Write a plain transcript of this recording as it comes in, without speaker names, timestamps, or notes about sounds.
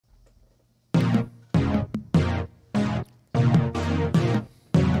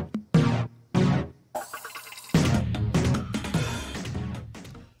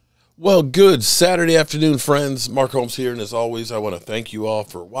Well, good Saturday afternoon, friends. Mark Holmes here, and as always, I want to thank you all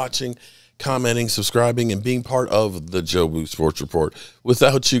for watching, commenting, subscribing, and being part of the Jobu Sports Report.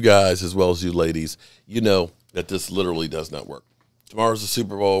 Without you guys, as well as you ladies, you know that this literally does not work. Tomorrow's the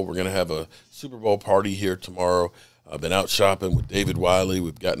Super Bowl. We're going to have a Super Bowl party here tomorrow. I've been out shopping with David Wiley.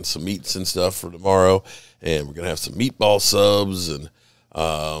 We've gotten some meats and stuff for tomorrow, and we're going to have some meatball subs, and,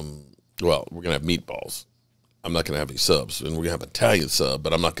 well, we're going to have meatballs. I'm not going to have any subs, and we're going to have an Italian sub,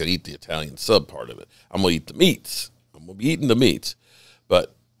 but I'm not going to eat the Italian sub part of it. I'm going to eat the meats. I'm going to be eating the meats,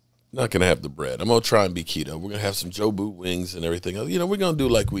 but not going to have the bread. I'm going to try and be keto. We're going to have some Jobu wings and everything else. You know, we're going to do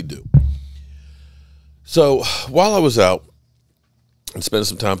like we do. So while I was out and spending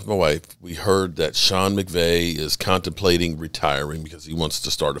some time with my wife, we heard that Sean McVay is contemplating retiring because he wants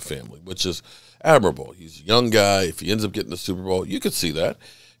to start a family, which is admirable. He's a young guy. If he ends up getting the Super Bowl, you could see that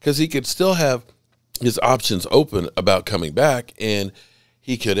because he could still have his options open about coming back, and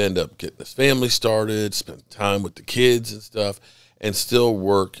he could end up getting his family started, spend time with the kids and stuff, and still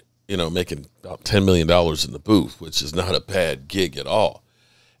work, you know, making about $10 million in the booth, which is not a bad gig at all.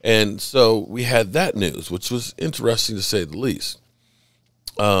 And so we had that news, which was interesting to say the least.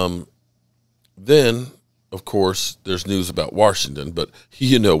 Then, of course, there's news about Washington, but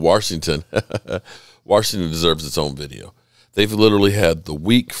you know Washington, Washington deserves its own video. They've literally had the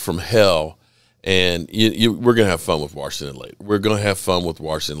week from hell. And we're going to have fun with Washington later. We're going to have fun with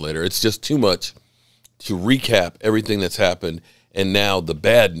Washington later. It's just too much to recap everything that's happened, and now the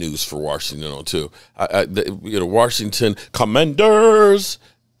bad news for Washington too. Washington Commanders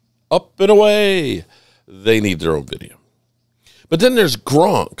up and away. They need their own video. But then there's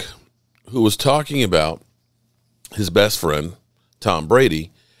Gronk, who was talking about his best friend, Tom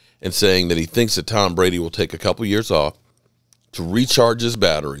Brady, and saying that he thinks that Tom Brady will take a couple years off to recharge his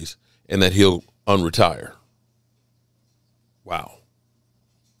batteries and that he'll unretire. Wow.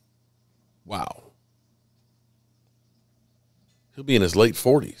 Wow. He'll be in his late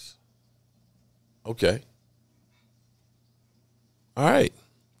 40s. Okay. All right.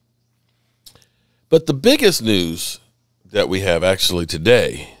 But the biggest news that we have actually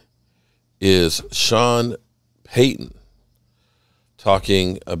today is Sean Payton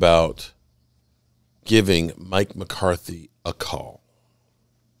talking about giving Mike McCarthy a call.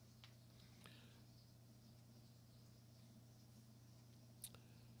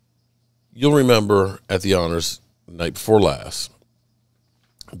 You'll remember at the honors the night before last,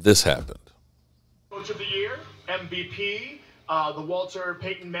 this happened. Coach of the Year, MVP, the Walter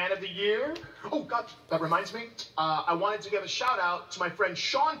Payton Man of the Year. Oh, God, that reminds me. I wanted to give a shout out to my friend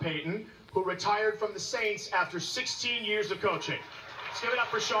Sean Payton, who retired from the Saints after 16 years of coaching. Let's give it up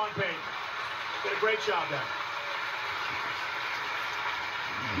for Sean Payton. Did a great job there.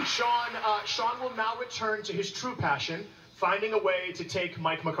 Sean will now return to his true passion, finding a way to take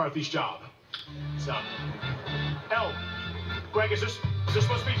Mike McCarthy's job. So, Greg, is this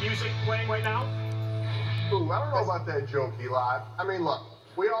supposed to be music playing right now? Ooh, I don't know about that joke, Eli. I mean, look,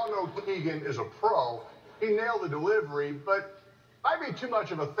 we all know Keegan is a pro. He nailed the delivery, but might be too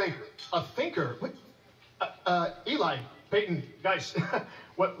much of a thinker. A thinker? What? Eli, Payton, guys,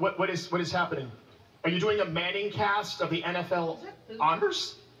 what is happening? Are you doing a Manning cast of the NFL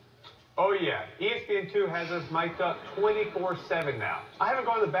honors? Oh, yeah. ESPN2 has us mic'd up 24/7 now. I haven't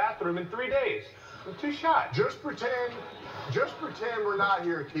gone to the bathroom in 3 days. I'm too shy. Just pretend we're not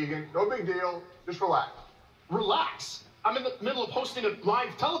here, Keegan. No big deal. Just relax. Relax? I'm in the middle of hosting a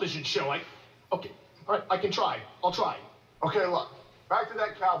live television show. Okay, all right, I can try. I'll try. Okay, look, back to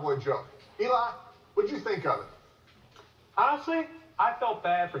that cowboy joke. Eli, what'd you think of it? Honestly, I felt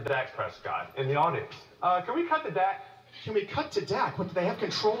bad for Dak Prescott and the audience. Can we cut to Dak? Can we cut to Dak? What, do they have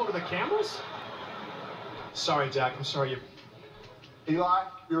control over the cameras? Sorry, Dak. I'm sorry. Eli,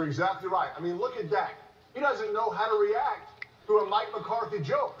 you're exactly right. I mean, look at Dak. He doesn't know how to react to a Mike McCarthy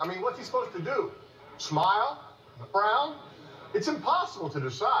joke. I mean, what's he supposed to do? Smile? Frown? It's impossible to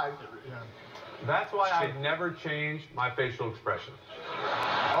decide. Yeah. That's why I never change my facial expression.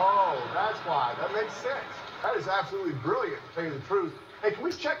 Oh, that's why. That makes sense. That is absolutely brilliant, to tell you the truth. Hey, can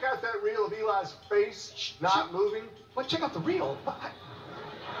we check out that reel of Eli's face not moving? What? Check out the reel?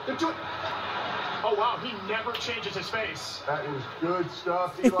 They're doing... Oh, wow, he never changes his face. That is good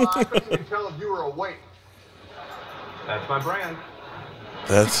stuff, Eli. I couldn't even tell if you were awake. That's my brand.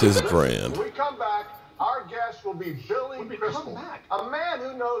 That's his brand. When we come back, our guest will be Billy When we Crystal, come back? a man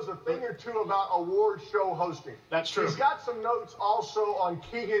who knows a thing or two about award show hosting. That's true. He's got some notes also on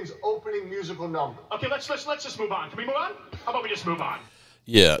Keegan's opening musical number. Okay, let's just move on. Can we move on? How about we just move on?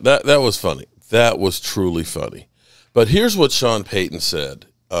 Yeah, that was funny. That was truly funny. But here's what Sean Payton said.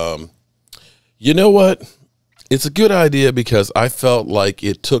 You know what? It's a good idea because I felt like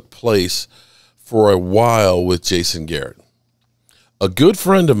it took place for a while with Jason Garrett, a good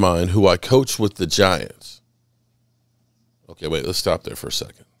friend of mine who I coached with the Giants. Okay, wait, let's stop there for a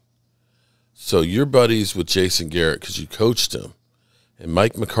second. So you're buddies with Jason Garrett because you coached him, and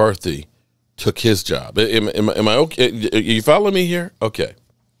Mike McCarthy took his job. Am I okay? Are you following me here? Okay.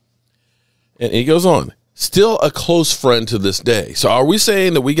 And he goes on, still a close friend to this day. So are we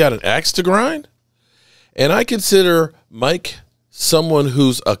saying that we got an axe to grind? And I consider Mike someone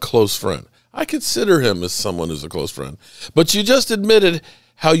who's a close friend. I consider him as someone who's a close friend. But you just admitted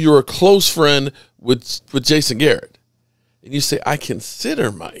how you're a close friend with Jason Garrett. And you say, I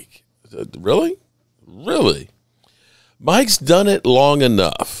consider Mike. Really? Really? Mike's done it long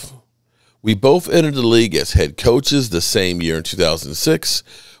enough. We both entered the league as head coaches the same year in 2006.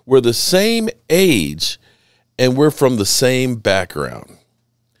 We're the same age, and we're from the same background.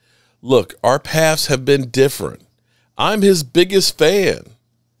 Look, our paths have been different. I'm his biggest fan.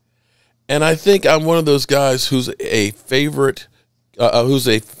 And I think I'm one of those guys who's a fantastic,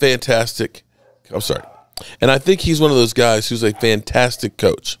 and I think he's one of those guys who's a fantastic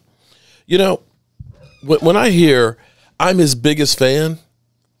coach. You know, when I hear I'm his biggest fan,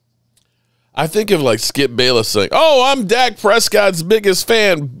 I think of like Skip Bayless saying, oh, I'm Dak Prescott's biggest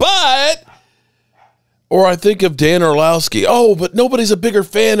fan, but, or I think of Dan Orlowski, oh, but nobody's a bigger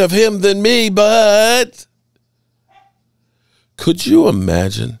fan of him than me, but. Could you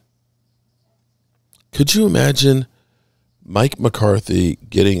imagine Mike McCarthy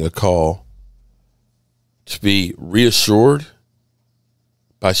getting a call to be reassured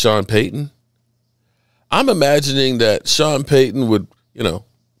by Sean Payton? I'm imagining that Sean Payton would,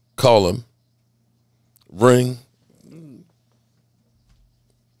 call him, ring.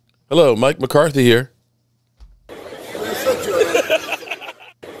 Hello, Mike McCarthy here.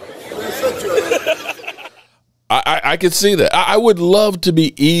 I could see that. I would love to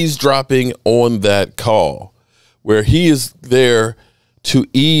be eavesdropping on that call where he is there to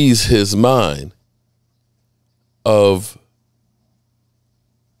ease his mind of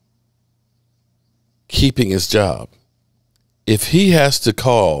keeping his job. If he has to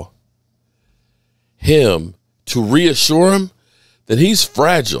call him to reassure him that he's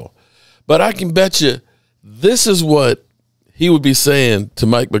fragile, but I can bet you this is what he would be saying to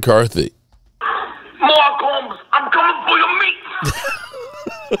Mike McCarthy. Mark Holmes, I'm coming for your meat.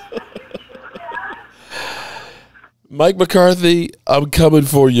 Mike McCarthy, I'm coming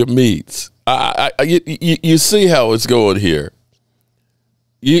for your meats. You see how it's going here.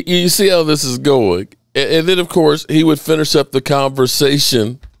 You see how this is going. And then, of course, he would finish up the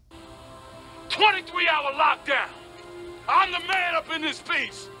conversation. 23-hour lockdown. I'm the man up in this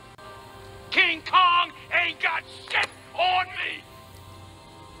piece. King Kong ain't got shit on me.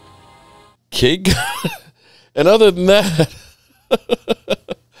 King Kong? And other than that,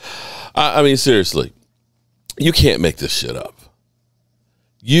 I mean, seriously, you can't make this shit up.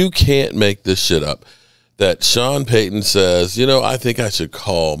 You can't make this shit up. That Sean Payton says, I think I should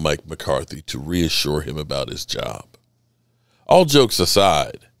call Mike McCarthy to reassure him about his job. All jokes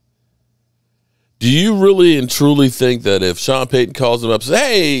aside, do you really and truly think that if Sean Payton calls him up and says,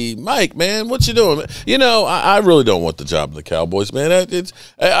 hey, Mike, man, what you doing? I really don't want the job of the Cowboys, man.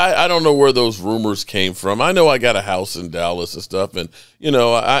 I don't know where those rumors came from. I know I got a house in Dallas and stuff, and,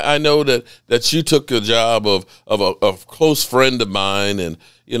 I know that you took a job of a close friend of mine, and,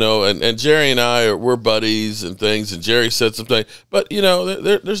 and Jerry and we're buddies and things, and Jerry said something. But,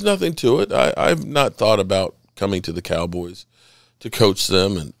 there's nothing to it. I've not thought about coming to the Cowboys to coach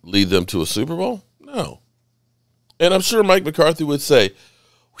them and lead them to a Super Bowl. No. And I'm sure Mike McCarthy would say,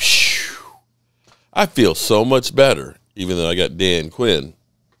 whew, I feel so much better, even though I got Dan Quinn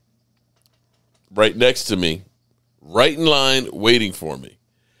right next to me, right in line, waiting for me.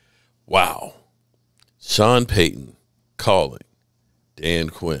 Wow. Sean Payton calling Dan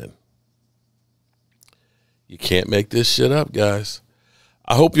Quinn. You can't make this shit up, guys.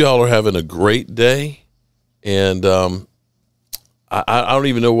 I hope y'all are having a great day. And I don't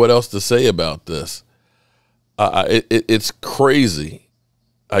even know what else to say about this. It's crazy.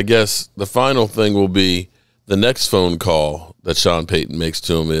 I guess the final thing will be the next phone call that Sean Payton makes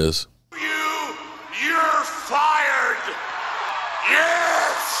to him is, You're fired.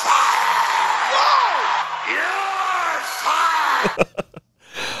 You're fired. Whoa! You're fired.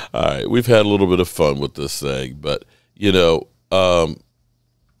 all right, we've had a little bit of fun with this thing, but,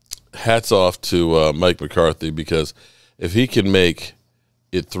 hats off to Mike McCarthy, because if he can make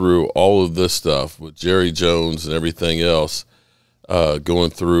it through all of this stuff with Jerry Jones and everything else, going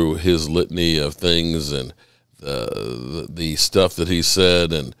through his litany of things and the stuff that he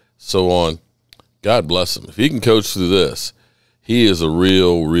said and so on, God bless him. If he can coach through this, he is a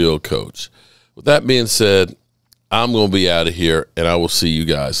real coach. With that being said, I'm going to be out of here, and I will see you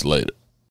guys later.